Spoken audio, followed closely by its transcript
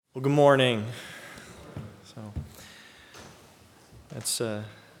Well, good morning. That's a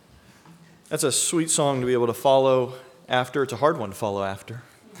sweet song to be able to follow after. It's a hard one to follow after.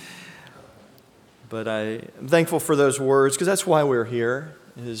 But I'm thankful for those words because that's why we're here,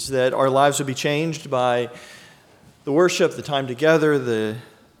 is that our lives would be changed by the worship, the time together,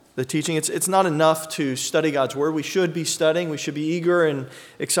 the teaching. It's not enough to study God's Word. We should be studying. We should be eager and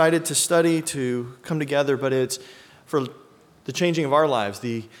excited to study, to come together, but it's for the changing of our lives,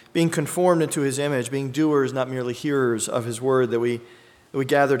 the being conformed into His image, being doers, not merely hearers of His Word, that we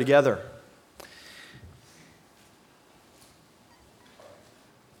gather together. I'm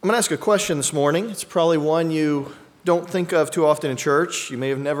going to ask a question this morning. It's probably one you don't think of too often in church. You may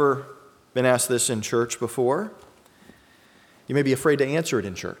have never been asked this in church before. You may be afraid to answer it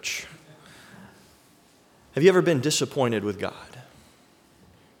in church. Have you ever been disappointed with God?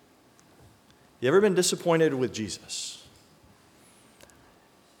 You ever been disappointed with Jesus?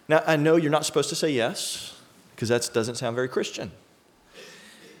 Now, I know you're not supposed to say yes, because that doesn't sound very Christian.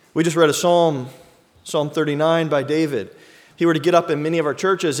 We just read a Psalm 39 by David. If he were to get up in many of our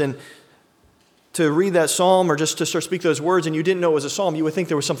churches and to read that psalm or just to start speak those words and you didn't know it was a psalm, you would think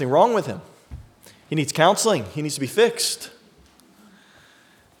there was something wrong with him. He needs counseling. He needs to be fixed.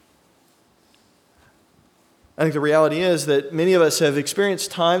 I think the reality is that many of us have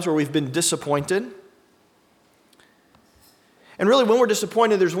experienced times where we've been disappointed. And really, when we're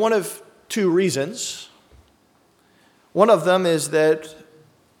disappointed, there's one of two reasons. One of them is that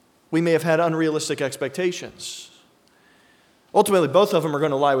we may have had unrealistic expectations. Ultimately, both of them are going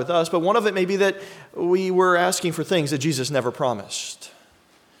to lie with us, but one of it may be that we were asking for things that Jesus never promised.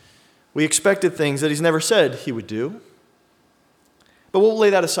 We expected things that He's never said He would do. But we'll lay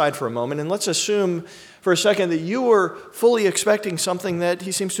that aside for a moment, and let's assume for a second that you were fully expecting something that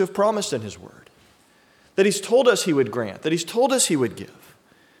He seems to have promised in His Word, that He's told us He would grant, that He's told us He would give.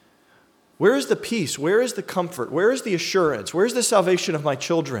 Where is the peace? Where is the comfort? Where is the assurance? Where is the salvation of my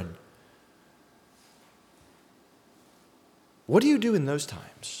children? What do you do in those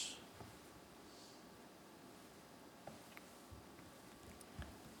times?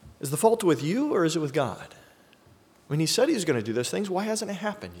 Is the fault with you or is it with God? When He said He was going to do those things, why hasn't it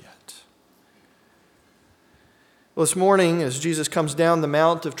happened yet? Well, this morning, as Jesus comes down the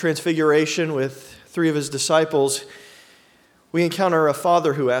Mount of Transfiguration with 3 of His disciples, we encounter a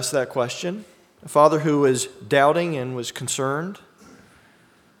father who asked that question, a father who was doubting and was concerned.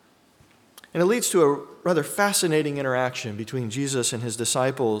 And it leads to a rather fascinating interaction between Jesus and His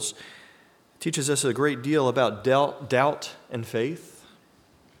disciples. It teaches us a great deal about doubt and faith.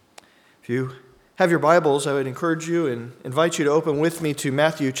 If you have your Bibles, I would encourage you and invite you to open with me to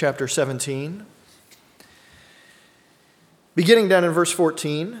Matthew chapter 17. Beginning down in verse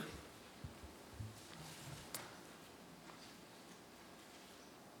 14.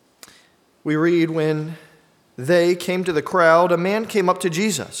 We read, when they came to the crowd, a man came up to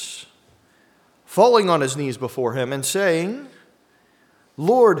Jesus, falling on his knees before Him and saying,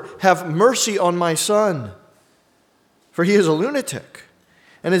 "Lord, have mercy on my son, for he is a lunatic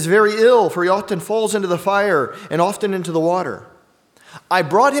and is very ill, for he often falls into the fire and often into the water. I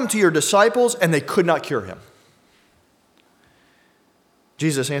brought him to your disciples, and they could not cure him."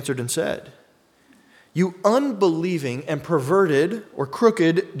 Jesus answered and said, "You unbelieving and perverted or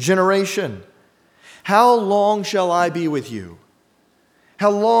crooked generation, how long shall I be with you? How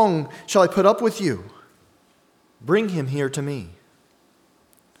long shall I put up with you? Bring him here to me."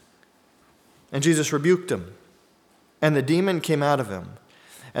 And Jesus rebuked him, and the demon came out of him,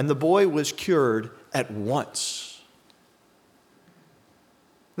 and the boy was cured at once.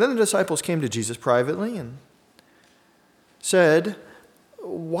 Then the disciples came to Jesus privately and said,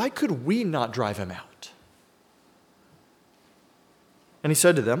 "Why could we not drive him out?" And He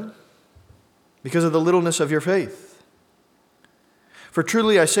said to them, "Because of the littleness of your faith. For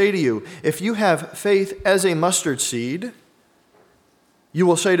truly I say to you, if you have faith as a mustard seed, you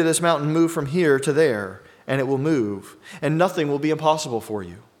will say to this mountain, 'Move from here to there,' and it will move, and nothing will be impossible for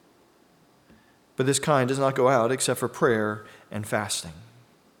you. But this kind does not go out except for prayer and fasting."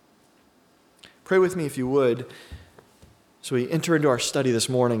 Pray with me if you would, so we enter into our study this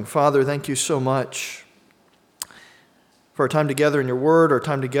morning. Father, thank you so much for our time together in your word, our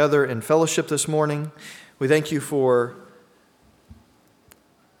time together in fellowship this morning. We thank you for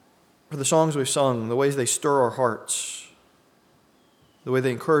the songs we've sung, the ways they stir our hearts, the way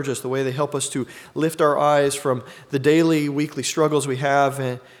they encourage us, the way they help us to lift our eyes from the daily, weekly struggles we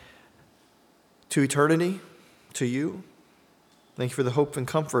have to eternity, to you. Thank you for the hope and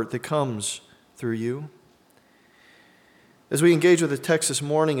comfort that comes through you. As we engage with the text this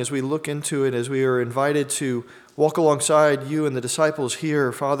morning, as we look into it, as we are invited to walk alongside you and the disciples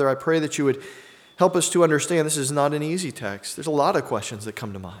here, Father, I pray that you would help us to understand this is not an easy text. There's a lot of questions that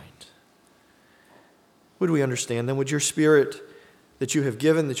come to mind. Would we understand them? Would your Spirit that you have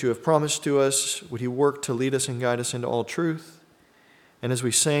given, that you have promised to us, would he work to lead us and guide us into all truth? And as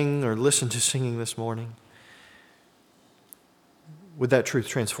we sing or listen to singing this morning, would that truth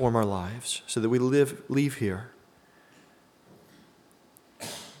transform our lives so that we leave here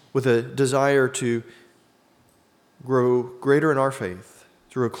with a desire to grow greater in our faith,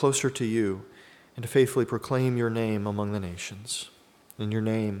 to grow closer to you, and to faithfully proclaim your name among the nations. In your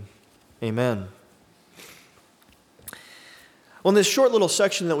name, amen. Well, in this short little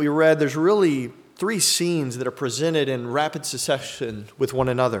section that we read, there's really three scenes that are presented in rapid succession with one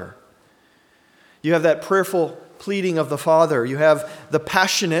another. You have that prayerful pleading of the Father. You have the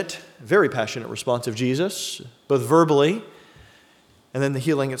passionate, very passionate response of Jesus, both verbally, and then the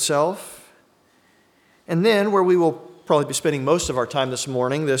healing itself. And then, where we will probably be spending most of our time this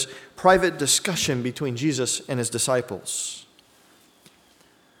morning, this private discussion between Jesus and his disciples.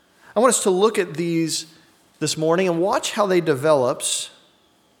 I want us to look at these this morning and watch how they develops.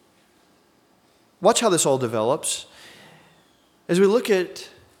 Watch how this all develops as we look at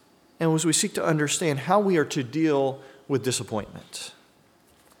and as we seek to understand how we are to deal with disappointment,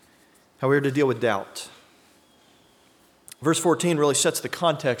 how we are to deal with doubt. Verse 14 really sets the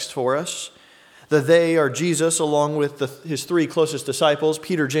context for us. The they are Jesus along with his three closest disciples,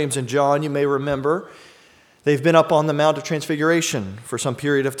 Peter, James, and John. You may remember they've been up on the Mount of Transfiguration for some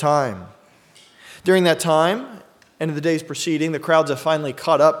period of time. During that time, and in the days preceding, the crowds have finally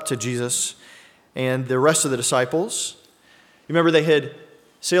caught up to Jesus and the rest of the disciples. You remember they had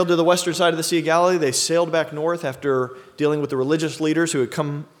sailed to the western side of the Sea of Galilee. They sailed back north after dealing with the religious leaders who had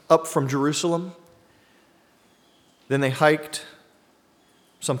come up from Jerusalem. Then they hiked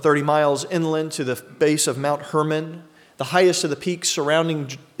some 30 miles inland to the base of Mount Hermon, the highest of the peaks surrounding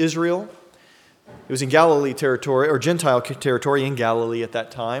Israel. It was in Galilee territory, or Gentile territory in Galilee at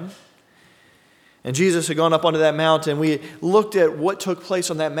that time. And Jesus had gone up onto that mountain. We looked at what took place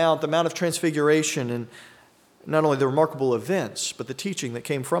on that mount, the Mount of Transfiguration, and not only the remarkable events, but the teaching that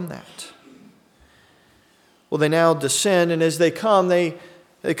came from that. Well, they now descend, and as they come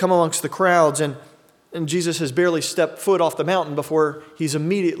amongst the crowds, and Jesus has barely stepped foot off the mountain before he's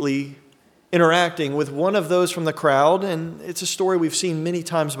immediately interacting with one of those from the crowd, and it's a story we've seen many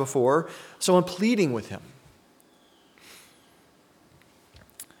times before, someone pleading with him.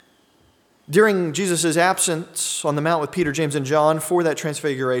 During Jesus' absence on the mount with Peter, James, and John for that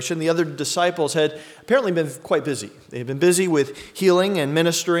transfiguration, the other disciples had apparently been quite busy. They had been busy with healing and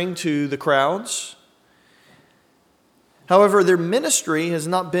ministering to the crowds. However, their ministry has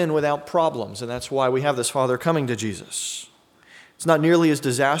not been without problems, and that's why we have this Father coming to Jesus. It's not nearly as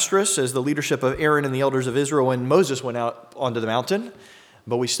disastrous as the leadership of Aaron and the elders of Israel when Moses went out onto the mountain,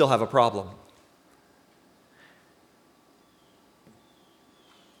 but we still have a problem.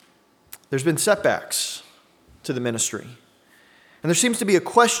 There's been setbacks to the ministry. And there seems to be a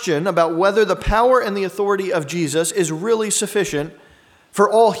question about whether the power and the authority of Jesus is really sufficient for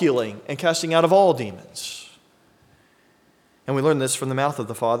all healing and casting out of all demons. And we learn this from the mouth of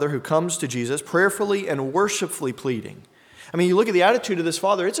the Father who comes to Jesus prayerfully and worshipfully pleading. I mean, you look at the attitude of this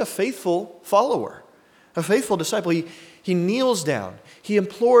Father, it's a faithful follower, a faithful disciple. He kneels down. He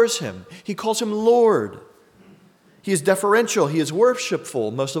implores him. He calls him Lord. He is deferential. He is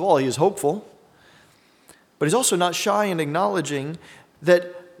worshipful. Most of all, he is hopeful. But he's also not shy in acknowledging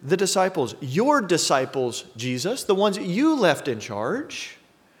that the disciples, your disciples, Jesus, the ones you left in charge,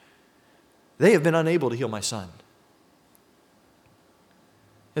 they have been unable to heal my son.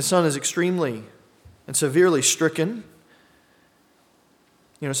 His son is extremely and severely stricken.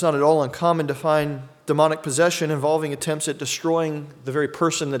 It's not at all uncommon to find demonic possession involving attempts at destroying the very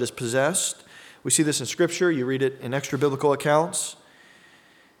person that is possessed. We see this in Scripture. You read it in extra-biblical accounts.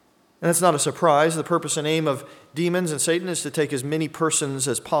 And that's not a surprise. The purpose and aim of demons and Satan is to take as many persons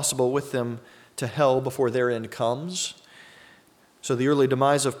as possible with them to hell before their end comes. So the early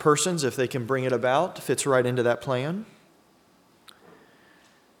demise of persons, if they can bring it about, fits right into that plan.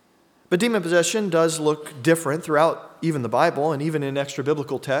 But demon possession does look different throughout even the Bible and even in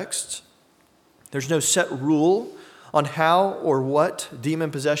extra-biblical texts. There's no set rule on how or what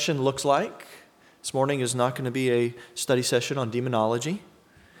demon possession looks like. This morning is not going to be a study session on demonology.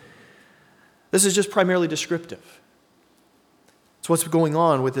 This is just primarily descriptive. It's what's going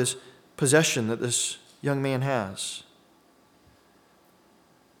on with this possession that this young man has.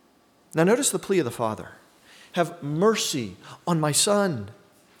 Now notice the plea of the Father. Have mercy on my son.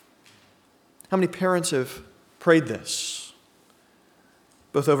 How many parents have prayed this?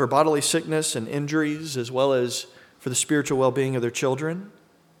 both over bodily sickness and injuries, as well as for the spiritual well-being of their children.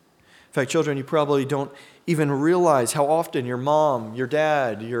 In fact, children, you probably don't even realize how often your mom, your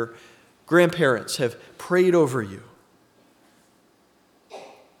dad, your grandparents have prayed over you.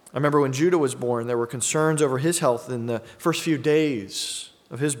 I remember when Judah was born, there were concerns over his health in the first few days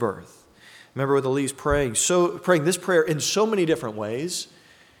of his birth. I remember with Elise praying this prayer in so many different ways.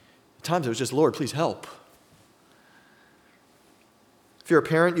 At times it was just, Lord, please help. If you're a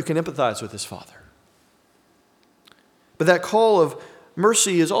parent, you can empathize with this father. But that call of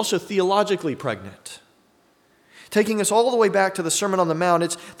mercy is also theologically pregnant. Taking us all the way back to the Sermon on the Mount,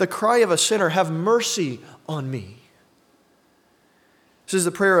 it's the cry of a sinner, have mercy on me. This is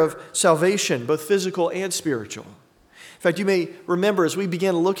the prayer of salvation, both physical and spiritual. In fact, you may remember as we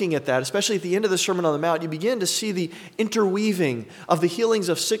began looking at that, especially at the end of the Sermon on the Mount, you begin to see the interweaving of the healings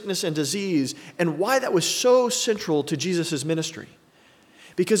of sickness and disease and why that was so central to Jesus' ministry.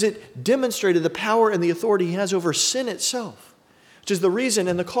 Because it demonstrated the power and the authority he has over sin itself, which is the reason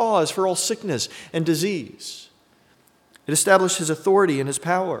and the cause for all sickness and disease. It established his authority and his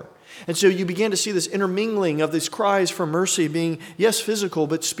power. And so you began to see this intermingling of these cries for mercy being, yes, physical,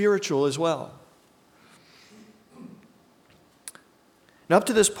 but spiritual as well. Now, up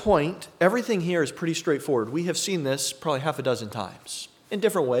to this point, everything here is pretty straightforward. We have seen this probably half a dozen times in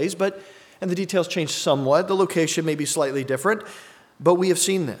different ways, and the details change somewhat. The location may be slightly different, but we have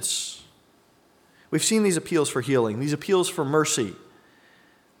seen this. We've seen these appeals for healing, these appeals for mercy.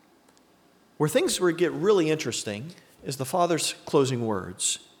 Where things get really interesting is the Father's closing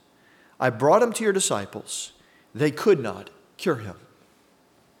words. I brought him to your disciples. They could not cure him.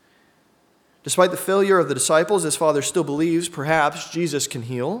 Despite the failure of the disciples, his Father still believes perhaps Jesus can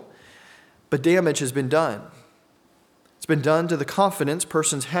heal, but damage has been done. It's been done to the confidence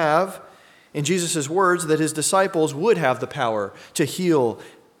persons have in Jesus' words that his disciples would have the power to heal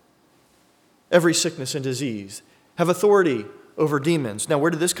every sickness and disease, have authority over demons. Now,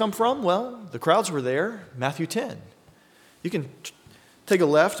 where did this come from? Well, the crowds were there, Matthew 10. You can take a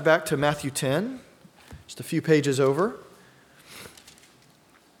left back to Matthew 10, just a few pages over.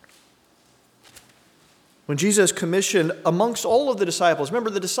 When Jesus commissioned amongst all of the disciples, remember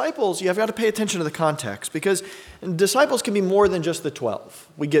the disciples, you have got to pay attention to the context because disciples can be more than just the 12.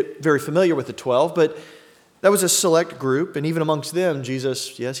 We get very familiar with the 12, but that was a select group, and even amongst them,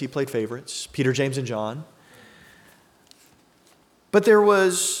 Jesus, yes, he played favorites, Peter, James, and John. But there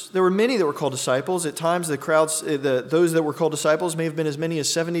were many that were called disciples. At times, the crowds, those that were called disciples may have been as many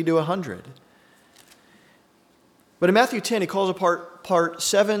as 70 to 100. But in Matthew 10, he calls apart part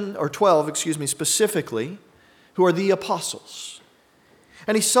 7 or 12, specifically, who are the apostles.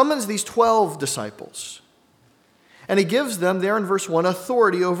 And he summons these 12 disciples. And he gives them, there in verse 1,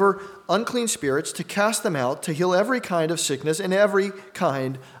 authority over unclean spirits to cast them out, to heal every kind of sickness and every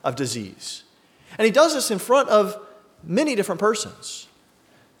kind of disease. And he does this in front of many different persons.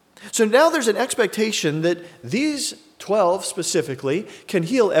 So now there's an expectation that these 12 specifically can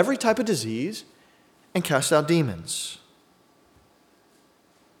heal every type of disease and cast out demons.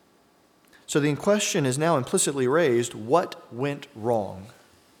 So the question is now implicitly raised, what went wrong?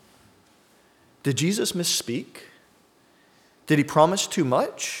 Did Jesus misspeak? Did he promise too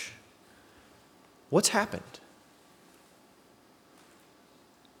much? What's happened?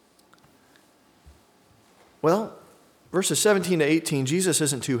 Well, verses 17 to 18, Jesus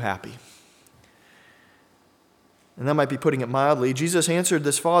isn't too happy. And that might be putting it mildly. Jesus answered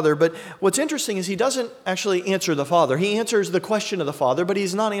this father, but what's interesting is he doesn't actually answer the father. He answers the question of the father, but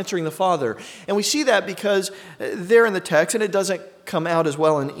he's not answering the father. And we see that because there in the text, and it doesn't come out as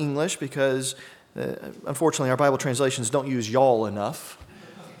well in English because, unfortunately, our Bible translations don't use y'all enough.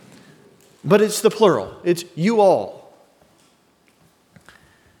 But it's the plural. It's you all.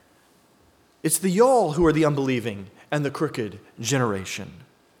 It's the y'all who are the unbelieving and the crooked generation.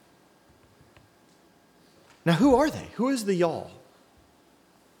 Now, who are they? Who is the y'all?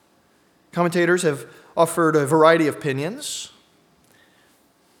 Commentators have offered a variety of opinions.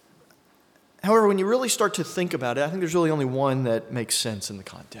 However, when you really start to think about it, I think there's really only one that makes sense in the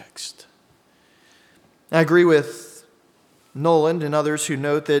context. I agree with Noland and others who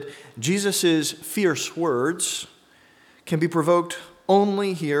note that Jesus' fierce words can be provoked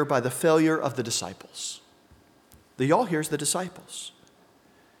only here by the failure of the disciples. The y'all here is the disciples.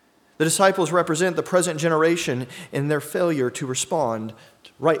 The disciples represent the present generation in their failure to respond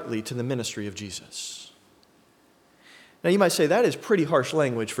rightly to the ministry of Jesus. Now you might say that is pretty harsh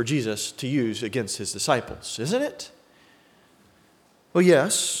language for Jesus to use against his disciples, isn't it? Well,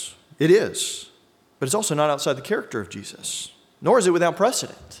 yes, it is. But it's also not outside the character of Jesus, nor is it without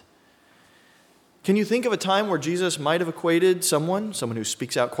precedent. Can you think of a time where Jesus might have equated someone who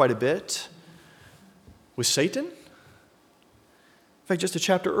speaks out quite a bit, with Satan? In fact, just a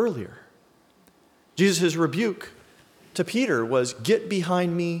chapter earlier, Jesus' rebuke to Peter was, "Get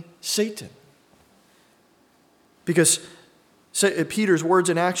behind me, Satan." Because Peter's words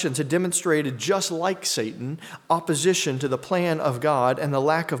and actions had demonstrated, just like Satan, opposition to the plan of God and the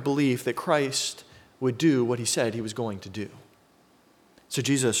lack of belief that Christ would do what he said he was going to do. So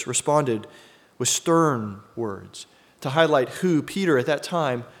Jesus responded with stern words to highlight who Peter at that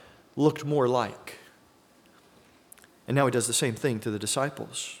time looked more like. And now he does the same thing to the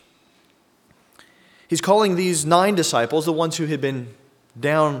disciples. He's calling these 9 disciples, the ones who had been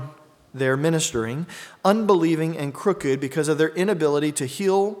down there ministering, unbelieving and crooked because of their inability to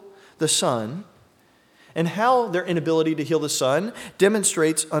heal the Son, and how their inability to heal the Son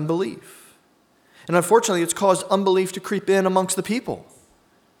demonstrates unbelief. And unfortunately, it's caused unbelief to creep in amongst the people.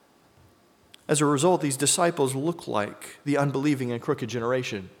 As a result, these disciples look like the unbelieving and crooked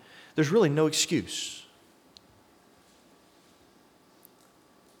generation. There's really no excuse.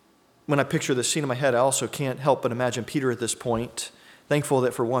 When I picture this scene in my head, I also can't help but imagine Peter at this point, thankful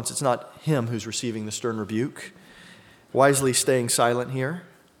that for once it's not him who's receiving the stern rebuke, wisely staying silent here.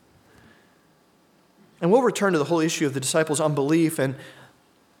 And we'll return to the whole issue of the disciples' unbelief in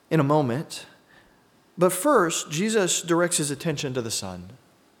a moment. But first, Jesus directs his attention to the Son.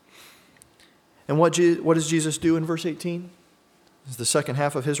 And what does Jesus do in verse 18? This is the second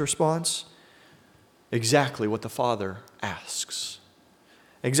half of his response. Exactly what the Father asks.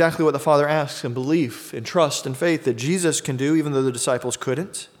 Exactly what the Father asks in belief, in trust, and faith that Jesus can do, even though the disciples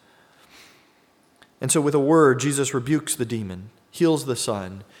couldn't. And so with a word, Jesus rebukes the demon, heals the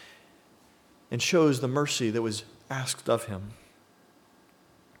Son, and shows the mercy that was asked of him.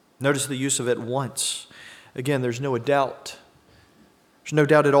 Notice the use of it once. Again, there's no doubt. There's no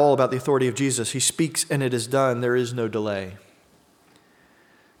doubt at all about the authority of Jesus. He speaks and it is done. There is no delay.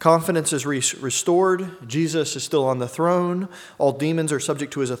 Confidence is restored. Jesus is still on the throne. All demons are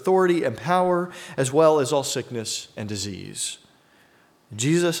subject to his authority and power, as well as all sickness and disease.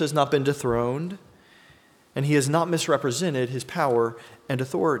 Jesus has not been dethroned, and he has not misrepresented his power and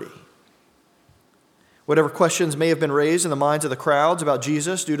authority. Whatever questions may have been raised in the minds of the crowds about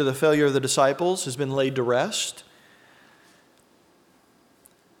Jesus due to the failure of the disciples has been laid to rest.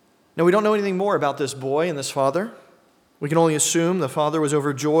 Now, we don't know anything more about this boy and this father. We can only assume the father was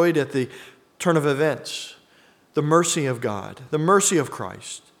overjoyed at the turn of events, the mercy of God, the mercy of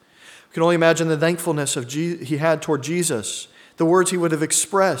Christ. We can only imagine the thankfulness he had toward Jesus, the words he would have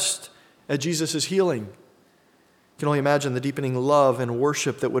expressed at Jesus' healing. We can only imagine the deepening love and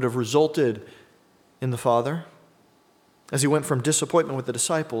worship that would have resulted in the Father as he went from disappointment with the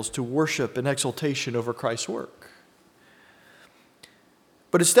disciples to worship and exultation over Christ's work.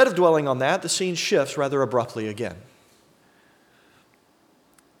 But instead of dwelling on that, the scene shifts rather abruptly again.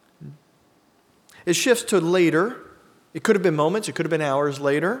 It shifts to later. It could have been moments, it could have been hours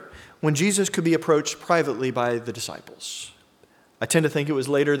later, when Jesus could be approached privately by the disciples. I tend to think it was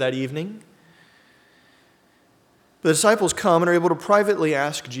later that evening. The disciples come and are able to privately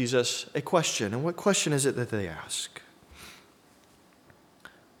ask Jesus a question. And what question is it that they ask?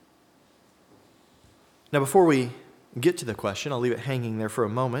 Now, before we get to the question, I'll leave it hanging there for a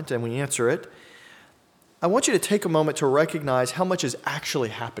moment and we answer it. I want you to take a moment to recognize how much is actually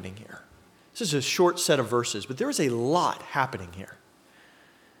happening here. This is a short set of verses, but there is a lot happening here.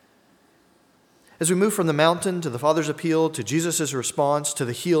 As we move from the mountain to the Father's appeal, to Jesus' response, to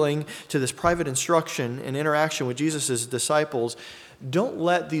the healing, to this private instruction and interaction with Jesus' disciples, don't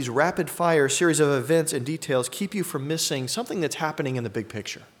let these rapid-fire series of events and details keep you from missing something that's happening in the big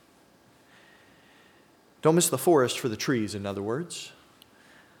picture. Don't miss the forest for the trees, in other words,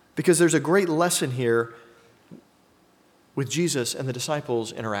 because there's a great lesson here with Jesus and the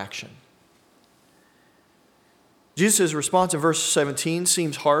disciples' interaction. Jesus' response in verse 17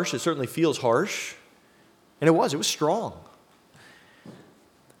 seems harsh. It certainly feels harsh. And it was strong.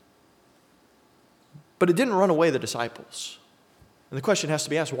 But it didn't run away the disciples. And the question has to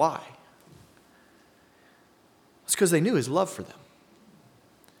be asked, why? It's because they knew his love for them.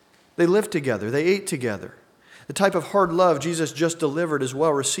 They lived together. They ate together. The type of hard love Jesus just delivered is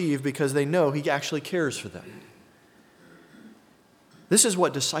well received because they know he actually cares for them. This is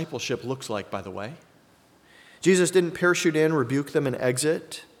what discipleship looks like, by the way. Jesus didn't parachute in, rebuke them, and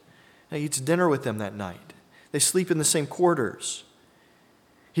exit. He eats dinner with them that night. They sleep in the same quarters.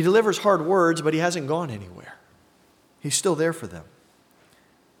 He delivers hard words, but he hasn't gone anywhere. He's still there for them.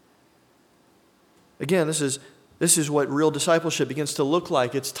 Again, this is what real discipleship begins to look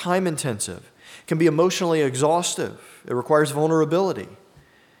like. It's time intensive. It can be emotionally exhaustive. It requires vulnerability.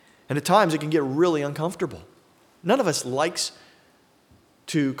 And at times it can get really uncomfortable. None of us likes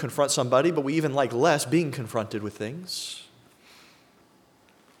to confront somebody, but we even like less being confronted with things.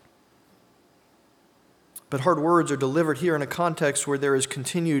 But hard words are delivered here in a context where there is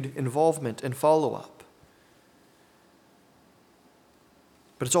continued involvement and follow-up.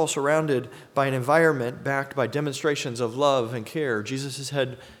 But it's all surrounded by an environment backed by demonstrations of love and care. Jesus has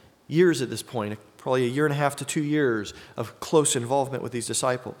had years at this point, probably 1.5 to 2 years of close involvement with these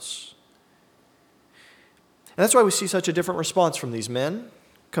disciples. And that's why we see such a different response from these men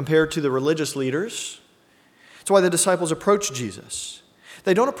compared to the religious leaders. It's why the disciples approach Jesus.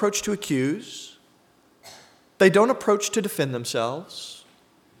 They don't approach to accuse. They don't approach to defend themselves.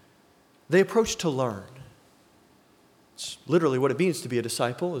 They approach to learn. It's literally what it means to be a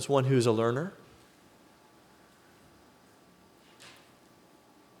disciple, is one who is a learner.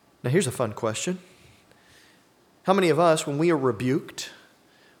 Now here's a fun question. How many of us, when we are rebuked,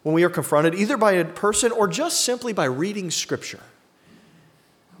 when we are confronted, either by a person or just simply by reading Scripture,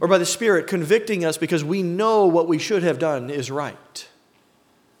 or by the Spirit convicting us because we know what we should have done is right,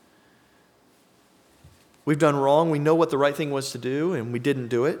 we've done wrong, we know what the right thing was to do, and we didn't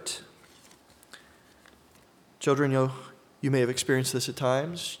do it. Children, you may have experienced this at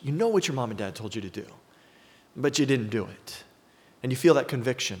times. You know what your mom and dad told you to do, but you didn't do it. And you feel that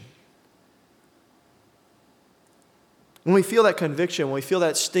conviction. When we feel that conviction, when we feel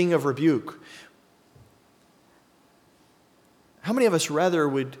that sting of rebuke, how many of us rather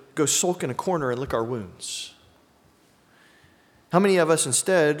would go sulk in a corner and lick our wounds? How many of us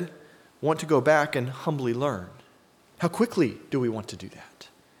instead want to go back and humbly learn? How quickly do we want to do that?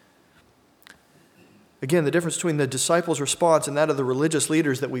 Again, the difference between the disciples' response and that of the religious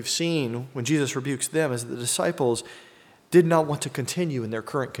leaders that we've seen when Jesus rebukes them is that the disciples did not want to continue in their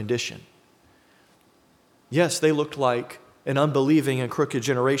current condition. Yes, they looked like an unbelieving and crooked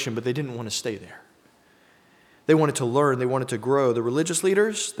generation, but they didn't want to stay there. They wanted to learn. They wanted to grow. The religious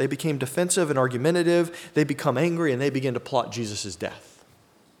leaders, they became defensive and argumentative. They become angry, and they begin to plot Jesus' death.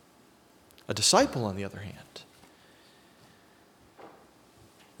 A disciple, on the other hand,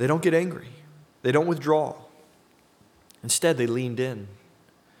 they don't get angry. They don't withdraw. Instead, they leaned in.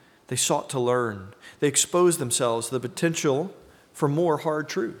 They sought to learn. They exposed themselves to the potential for more hard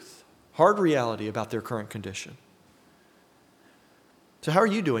truth, hard reality about their current condition. So how are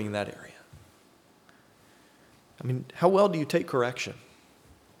you doing in that area? I mean, how well do you take correction?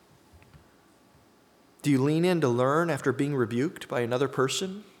 Do you lean in to learn after being rebuked by another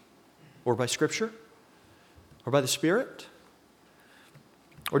person, or by Scripture, or by the Spirit?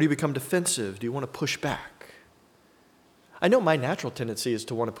 Or do you become defensive? Do you want to push back? I know my natural tendency is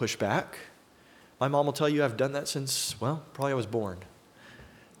to want to push back. My mom will tell you I've done that since, probably I was born.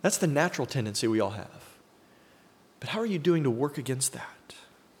 That's the natural tendency we all have. But how are you doing to work against that?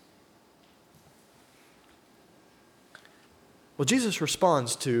 Well, Jesus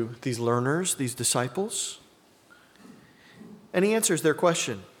responds to these learners, these disciples, and he answers their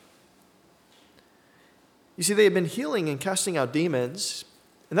question. You see, they had been healing and casting out demons,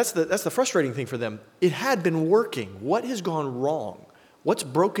 and that's the frustrating thing for them. It had been working. What has gone wrong? What's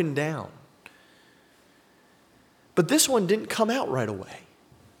broken down? But this one didn't come out right away.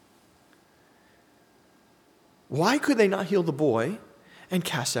 Why could they not heal the boy and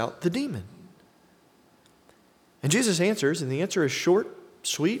cast out the demon? And Jesus answers, and the answer is short,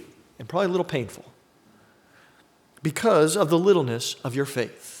 sweet, and probably a little painful. Because of the littleness of your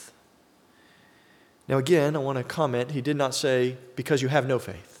faith. Now again, I want to comment, he did not say, because you have no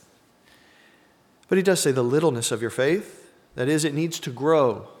faith. But he does say the littleness of your faith. That is, it needs to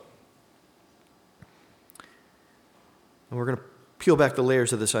grow. And we're going to peel back the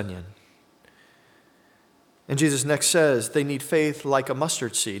layers of this onion. And Jesus next says they need faith like a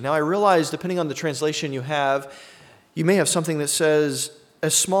mustard seed. Now I realize, depending on the translation you have, you may have something that says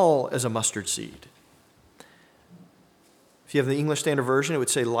as small as a mustard seed. If you have the English Standard Version, it would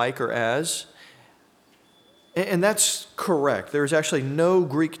say like or as. And that's correct. There is actually no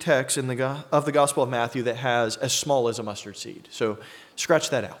Greek text of the Gospel of Matthew that has as small as a mustard seed. So scratch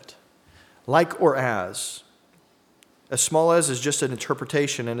that out. Like or as. As small as is just an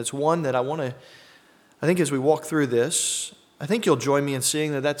interpretation, and it's one that I think as we walk through this, I think you'll join me in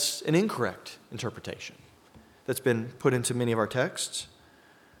seeing that that's an incorrect interpretation that's been put into many of our texts.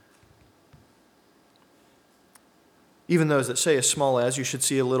 Even those that say as small as, you should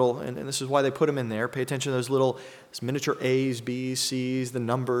see a little, and this is why they put them in there. Pay attention to those little miniature A's, B's, C's, the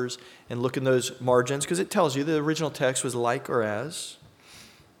numbers, and look in those margins, because it tells you the original text was like or as.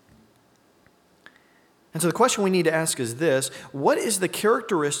 And so the question we need to ask is this: what is the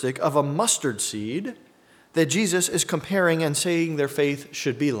characteristic of a mustard seed that Jesus is comparing and saying their faith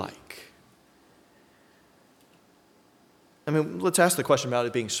should be like? I mean, let's ask the question about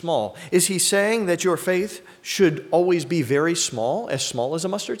it being small. Is he saying that your faith should always be very small as a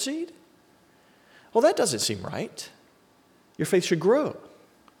mustard seed? Well, that doesn't seem right. Your faith should grow,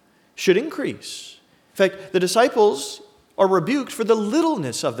 should increase. In fact, the disciples are rebuked for the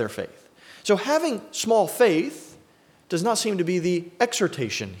littleness of their faith. So having small faith does not seem to be the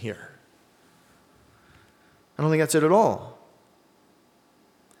exhortation here. I don't think that's it at all.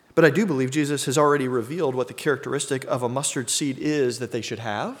 But I do believe Jesus has already revealed what the characteristic of a mustard seed is that they should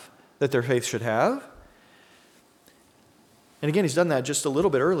have, that their faith should have. And again, he's done that just a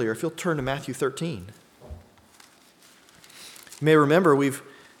little bit earlier. If you'll turn to Matthew 13. You may remember we've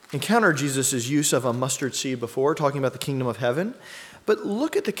encountered Jesus' use of a mustard seed before, talking about the kingdom of heaven. But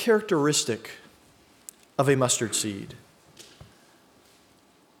look at the characteristic of a mustard seed.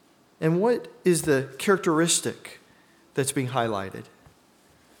 And what is the characteristic that's being highlighted?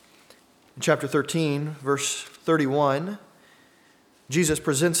 In chapter 13, verse 31, Jesus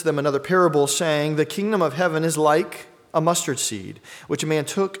presents them another parable, saying, "The kingdom of heaven is like a mustard seed, which a man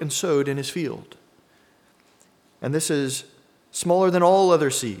took and sowed in his field. And this is smaller than all other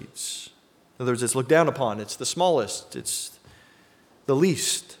seeds." In other words, it's looked down upon. It's the smallest. It's the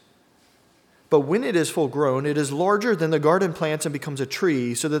least. "But when it is full grown, it is larger than the garden plants and becomes a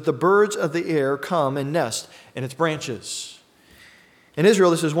tree, so that the birds of the air come and nest in its branches." In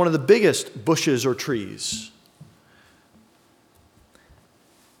Israel, this is one of the biggest bushes or trees.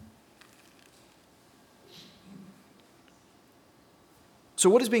 So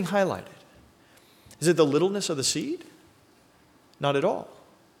what is being highlighted? Is it the littleness of the seed? Not at all.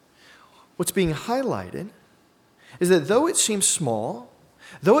 What's being highlighted is that though it seems small,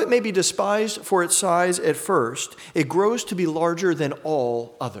 though it may be despised for its size at first, it grows to be larger than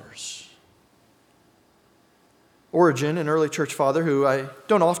all others. Origen, an early church father who I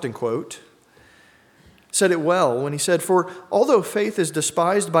don't often quote, said it well when he said, "For although faith is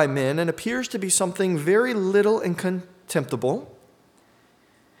despised by men and appears to be something very little and contemptible,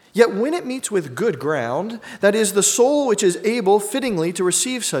 yet when it meets with good ground, that is, the soul which is able fittingly to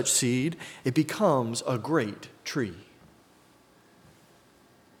receive such seed, it becomes a great tree."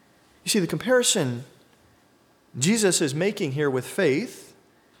 You see, the comparison Jesus is making here with faith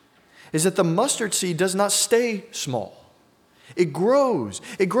is that the mustard seed does not stay small. It grows.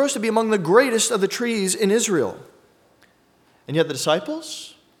 It grows to be among the greatest of the trees in Israel. And yet the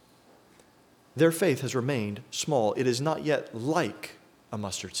disciples, their faith has remained small. It is not yet like a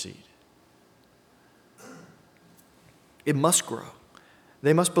mustard seed. It must grow.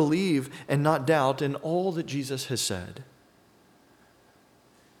 They must believe and not doubt in all that Jesus has said.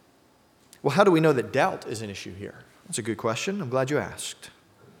 Well, how do we know that doubt is an issue here? That's a good question. I'm glad you asked.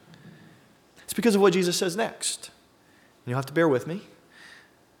 It's because of what Jesus says next. You'll have to bear with me.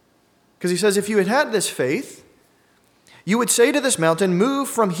 Because he says, if you had had this faith, you would say to this mountain, "Move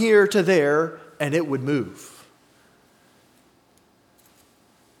from here to there," and it would move.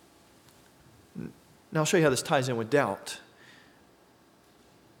 Now I'll show you how this ties in with doubt.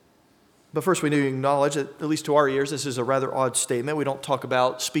 But first we need to acknowledge that, at least to our ears, this is a rather odd statement. We don't talk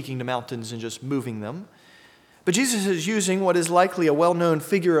about speaking to mountains and just moving them. But Jesus is using what is likely a well-known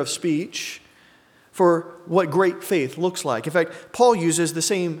figure of speech for what great faith looks like. In fact, Paul uses the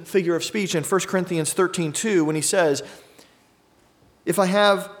same figure of speech in 1 Corinthians 13:2 when he says, "If I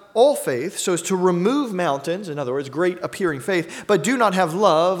have all faith so as to remove mountains," in other words, great appearing faith, "but do not have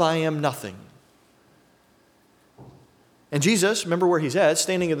love, I am nothing." And Jesus, remember where he's at,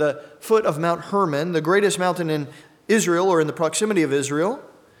 standing at the foot of Mount Hermon, the greatest mountain in Israel or in the proximity of Israel,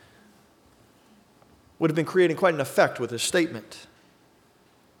 would have been creating quite an effect with his statement.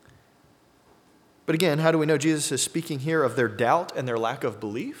 But again, how do we know Jesus is speaking here of their doubt and their lack of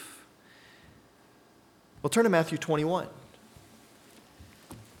belief? Well, turn to Matthew 21.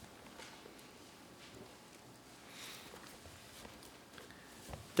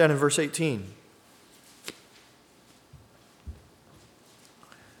 Down in verse 18.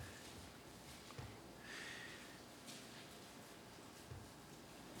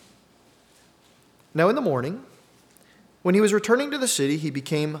 Now in the morning, when he was returning to the city, he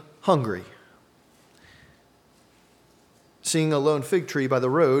became hungry. Seeing a lone fig tree by the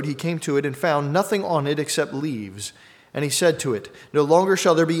road, he came to it and found nothing on it except leaves. And he said to it, "No longer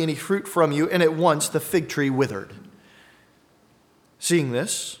shall there be any fruit from you." And at once the fig tree withered. Seeing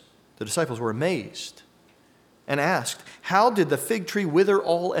this, the disciples were amazed and asked, "How did the fig tree wither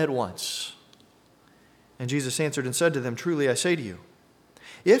all at once?" And Jesus answered and said to them, "Truly I say to you,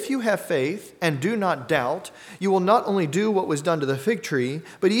 if you have faith and do not doubt, you will not only do what was done to the fig tree,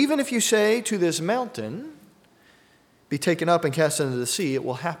 but even if you say to this mountain, be taken up and cast into the sea, it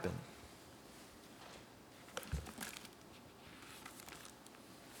will happen.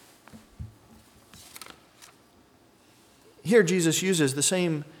 Here, Jesus uses the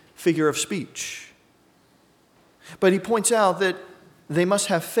same figure of speech. But he points out that they must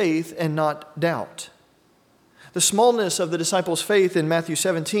have faith and not doubt. The smallness of the disciples' faith in Matthew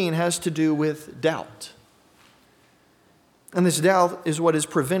 17 has to do with doubt. And this doubt is what is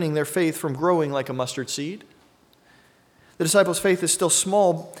preventing their faith from growing like a mustard seed. The disciples' faith is still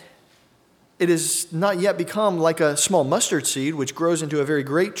small. It has not yet become like a small mustard seed, which grows into a very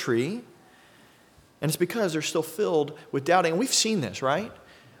great tree. And it's because they're still filled with doubting. And we've seen this, right?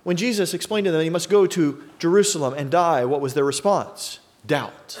 When Jesus explained to them he must go to Jerusalem and die, what was their response?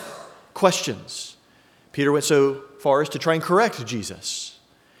 Doubt. Questions. Peter went so far as to try and correct Jesus.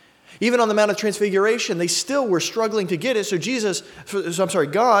 Even on the Mount of Transfiguration, they still were struggling to get it. So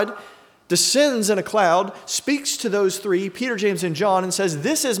God descends in a cloud, speaks to those three, Peter, James, and John, and says,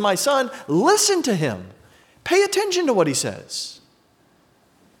 "This is my son. Listen to him. Pay attention to what he says."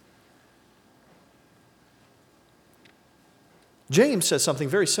 James says something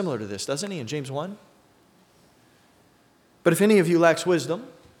very similar to this, doesn't he, in James 1? "But if any of you lacks wisdom,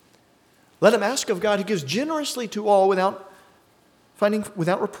 let him ask of God, who gives generously to all without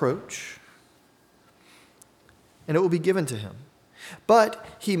reproach, and it will be given to him. But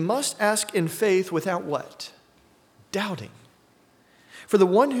he must ask in faith without" what? Doubting. "For the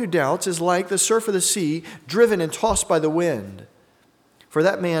one who doubts is like the surf of the sea, driven and tossed by the wind. For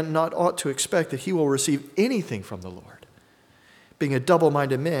that man not ought to expect that he will receive anything from the Lord, being a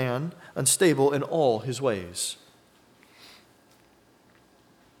double-minded man, unstable in all his ways."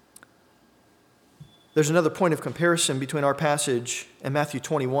 There's another point of comparison between our passage and Matthew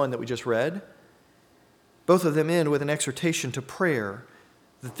 21 that we just read. Both of them end with an exhortation to prayer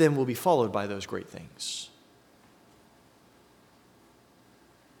that then will be followed by those great things.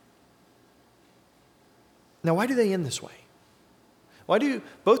 Now, why do they end this way? Why do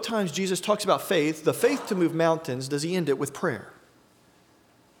both times Jesus talks about faith, the faith to move mountains, does he end it with prayer?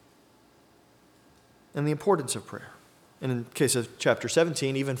 And the importance of prayer. And in the case of chapter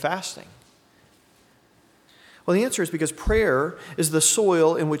 17, even fasting. Well, the answer is because prayer is the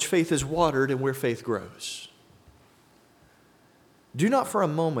soil in which faith is watered and where faith grows. Do not for a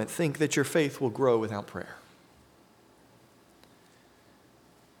moment think that your faith will grow without prayer.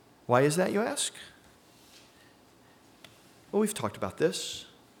 Why is that, you ask? Well, we've talked about this.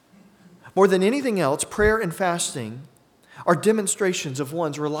 More than anything else, prayer and fasting are demonstrations of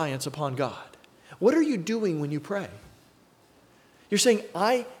one's reliance upon God. What are you doing when you pray? You're saying,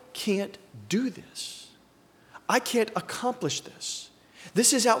 I can't do this. I can't accomplish this.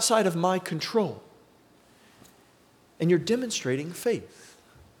 This is outside of my control. And you're demonstrating faith.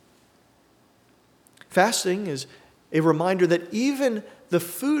 Fasting is a reminder that even the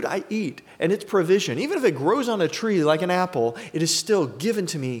food I eat and its provision, even if it grows on a tree like an apple, it is still given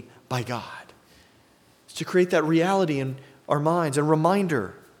to me by God. It's to create that reality in our minds and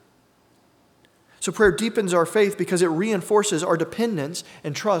reminder. So prayer deepens our faith because it reinforces our dependence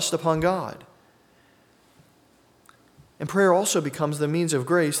and trust upon God. And prayer also becomes the means of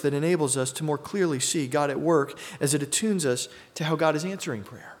grace that enables us to more clearly see God at work as it attunes us to how God is answering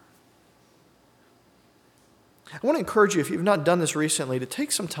prayer. I want to encourage you, if you've not done this recently, to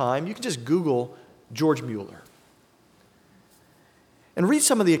take some time. You can just Google George Mueller and read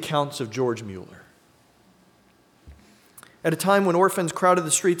some of the accounts of George Mueller. At a time when orphans crowded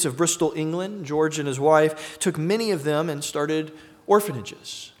the streets of Bristol, England, George and his wife took many of them and started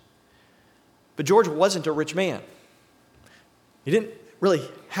orphanages. But George wasn't a rich man. He didn't really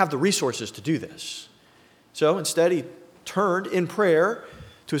have the resources to do this. So instead, he turned in prayer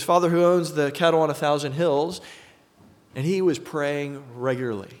to his Father who owns the cattle on 1,000 hills, and he was praying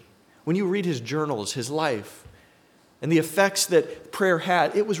regularly. When you read his journals, his life, and the effects that prayer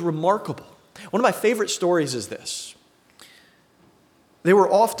had, it was remarkable. One of my favorite stories is this. They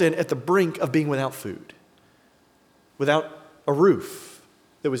were often at the brink of being without food, without a roof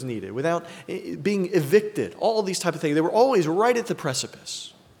that was needed, without being evicted, all these type of things. They were always right at the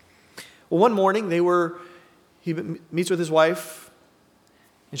precipice. Well, one morning, he meets with his wife,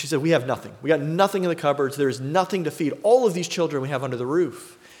 and she said, "We have nothing. We got nothing in the cupboards. There is nothing to feed all of these children we have under the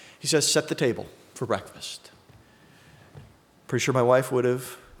roof." He says, "Set the table for breakfast." Pretty sure my wife would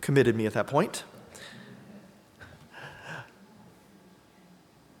have committed me at that point.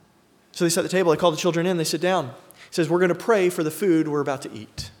 So they set the table. They call the children in. They sit down. He says, "We're going to pray for the food we're about to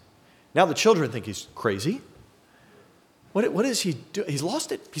eat." Now the children think he's crazy. What is he doing? He's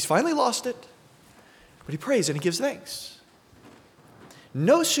lost it. He's finally lost it. But he prays and he gives thanks.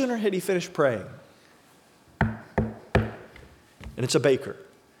 No sooner had he finished praying and it's a baker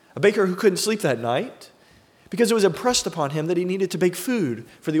who couldn't sleep that night because it was impressed upon him that he needed to bake food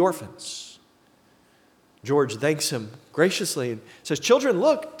for the orphans. George thanks him graciously and says, "Children,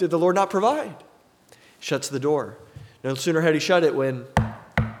 look, did the Lord not provide?" He shuts the door. No sooner had he shut it when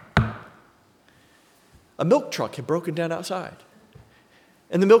a milk truck had broken down outside.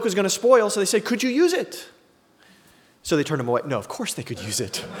 And the milk was going to spoil, so they said, "Could you use it?" So they turned him away. No, of course they could use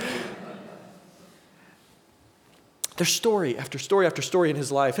it. There's story after story after story in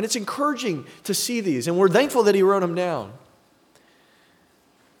his life, and it's encouraging to see these, and we're thankful that he wrote them down.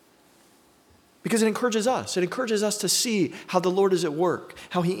 Because it encourages us. It encourages us to see how the Lord is at work,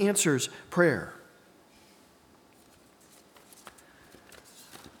 how he answers prayer.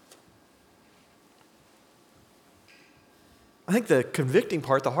 I think the convicting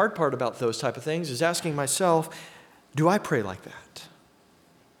part, the hard part about those type of things is asking myself, do I pray like that?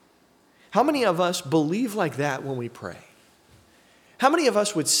 How many of us believe like that when we pray? How many of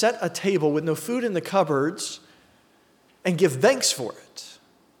us would set a table with no food in the cupboards and give thanks for it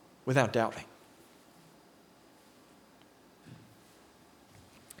without doubting?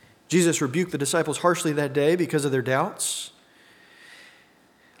 Jesus rebuked the disciples harshly that day because of their doubts,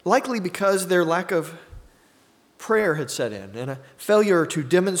 likely because their lack of prayer had set in and a failure to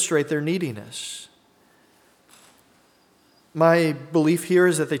demonstrate their neediness. My belief here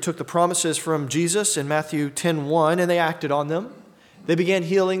is that they took the promises from Jesus in Matthew 10:1 and they acted on them. They began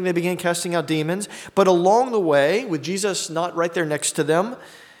healing, they began casting out demons, but along the way, with Jesus not right there next to them,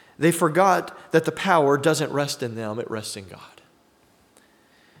 they forgot that the power doesn't rest in them, it rests in God.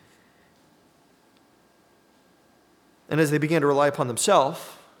 And as they began to rely upon themselves,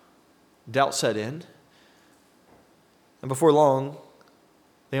 doubt set in. And before long,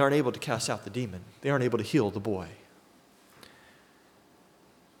 they aren't able to cast out the demon. They aren't able to heal the boy.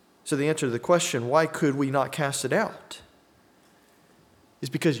 So the answer to the question, why could we not cast it out, is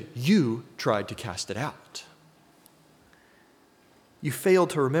because you tried to cast it out. You failed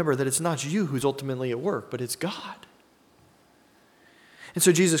to remember that it's not you who's ultimately at work, but it's God. And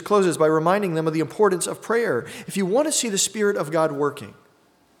so Jesus closes by reminding them of the importance of prayer. If you want to see the Spirit of God working,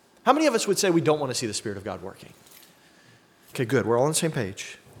 how many of us would say we don't want to see the Spirit of God working? Okay, good. We're all on the same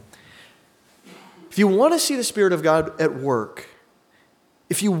page. If you want to see the Spirit of God at work,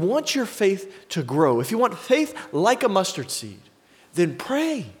 if you want your faith to grow, if you want faith like a mustard seed, then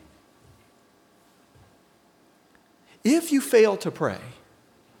pray. If you fail to pray,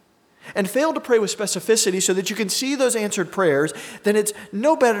 and fail to pray with specificity so that you can see those answered prayers, then it's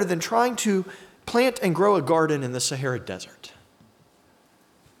no better than trying to plant and grow a garden in the Sahara Desert.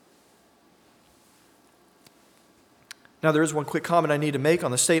 Now, there is one quick comment I need to make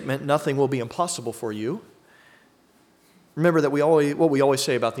on the statement, "Nothing will be impossible for you." Remember that what we always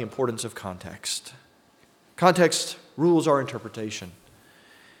say about the importance of context. Context rules our interpretation.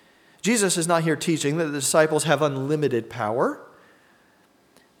 Jesus is not here teaching that the disciples have unlimited power.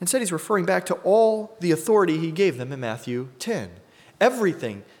 Instead, he's referring back to all the authority he gave them in Matthew 10.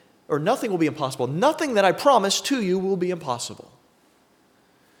 Everything, or nothing will be impossible. Nothing that I promise to you will be impossible.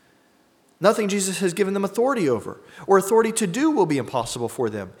 Nothing Jesus has given them authority over or authority to do will be impossible for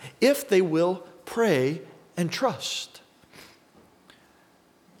them if they will pray and trust.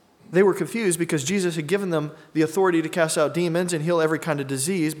 They were confused because Jesus had given them the authority to cast out demons and heal every kind of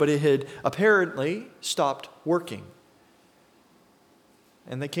disease, but it had apparently stopped working.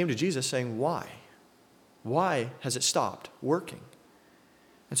 And they came to Jesus saying, why? Why has it stopped working?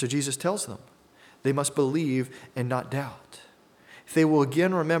 And so Jesus tells them they must believe and not doubt. If they will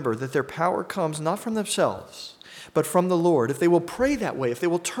again remember that their power comes not from themselves, but from the Lord, if they will pray that way, if they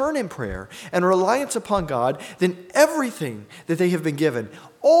will turn in prayer and reliance upon God, then everything that they have been given,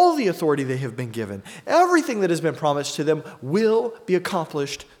 all the authority they have been given, everything that has been promised to them will be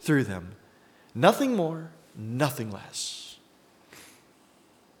accomplished through them. Nothing more, nothing less.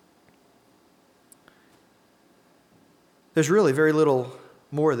 There's really very little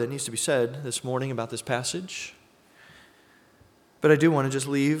more that needs to be said this morning about this passage. But I do want to just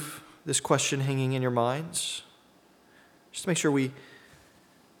leave this question hanging in your minds. Just to make sure we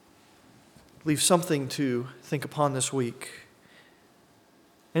leave something to think upon this week.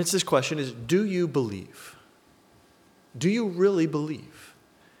 And it's this question is, do you believe? Do you really believe?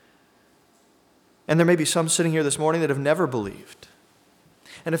 And there may be some sitting here this morning that have never believed.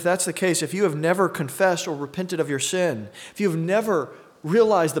 And if that's the case, if you have never confessed or repented of your sin, if you have never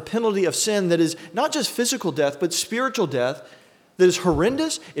realized the penalty of sin that is not just physical death, but spiritual death, that is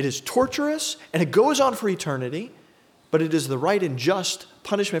horrendous, it is torturous, and it goes on for eternity, but it is the right and just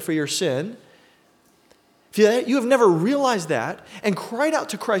punishment for your sin. If you have never realized that and cried out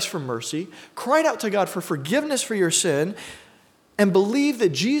to Christ for mercy, cried out to God for forgiveness for your sin, and believe that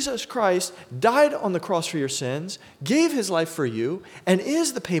Jesus Christ died on the cross for your sins, gave his life for you, and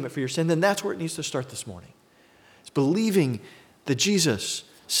is the payment for your sin, then that's where it needs to start this morning. It's believing that Jesus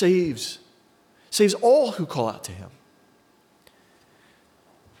saves all who call out to him.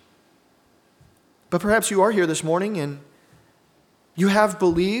 But perhaps you are here this morning and you have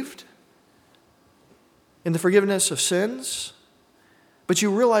believed in the forgiveness of sins, but you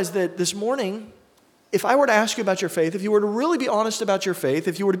realize that this morning, if I were to ask you about your faith, if you were to really be honest about your faith,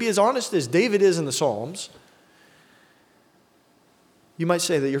 if you were to be as honest as David is in the Psalms, you might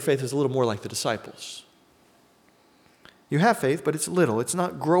say that your faith is a little more like the disciples. You have faith, but it's little. It's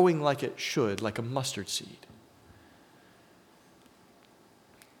not growing like it should, like a mustard seed.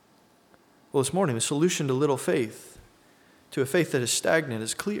 Well, this morning, the solution to little faith, to a faith that is stagnant,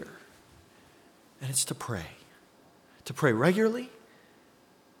 is clear. And it's to pray. To pray regularly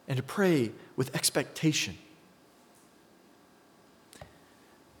and to pray with expectation.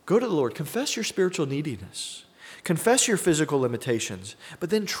 Go to the Lord. Confess your spiritual neediness. Confess your physical limitations. But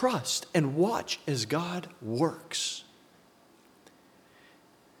then trust and watch as God works.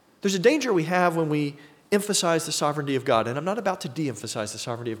 There's a danger we have when we emphasize the sovereignty of God. And I'm not about to de-emphasize the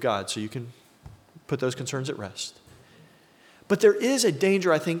sovereignty of God, so you can put those concerns at rest. But there is a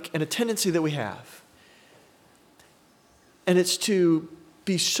danger, I think, and a tendency that we have. And it's to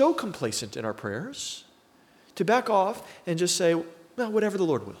be so complacent in our prayers, to back off and just say, well, whatever the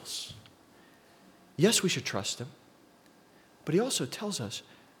Lord wills. Yes, we should trust him. But he also tells us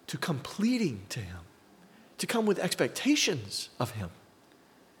to come pleading to him, to come with expectations of him.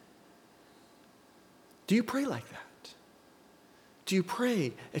 Do you pray like that? Do you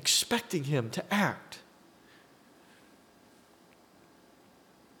pray expecting him to act?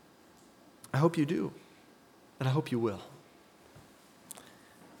 I hope you do, and I hope you will.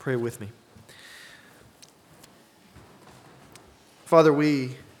 Pray with me. Father,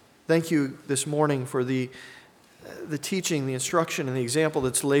 we thank you this morning for the teaching, the instruction, and the example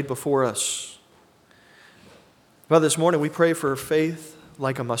that's laid before us. Father, this morning we pray for faith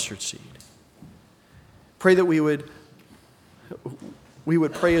like a mustard seed. Pray that we would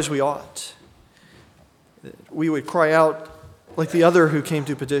pray as we ought. That we would cry out like the other who came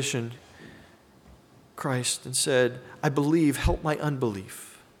to petition Christ and said, I believe, help my unbelief.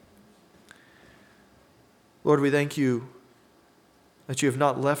 Lord, we thank you that you have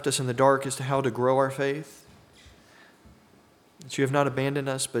not left us in the dark as to how to grow our faith, that you have not abandoned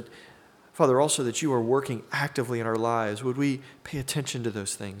us, but Father, also that you are working actively in our lives. Would we pay attention to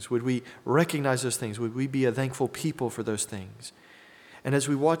those things? Would we recognize those things? Would we be a thankful people for those things? And as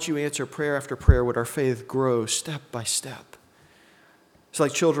we watch you answer prayer after prayer, would our faith grow step by step? It's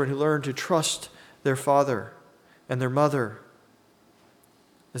like children who learn to trust their father and their mother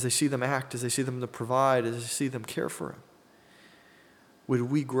as they see them act, as they see them provide, as they see them care for them. Would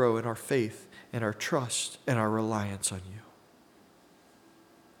we grow in our faith and our trust and our reliance on you?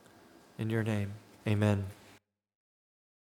 In your name, amen.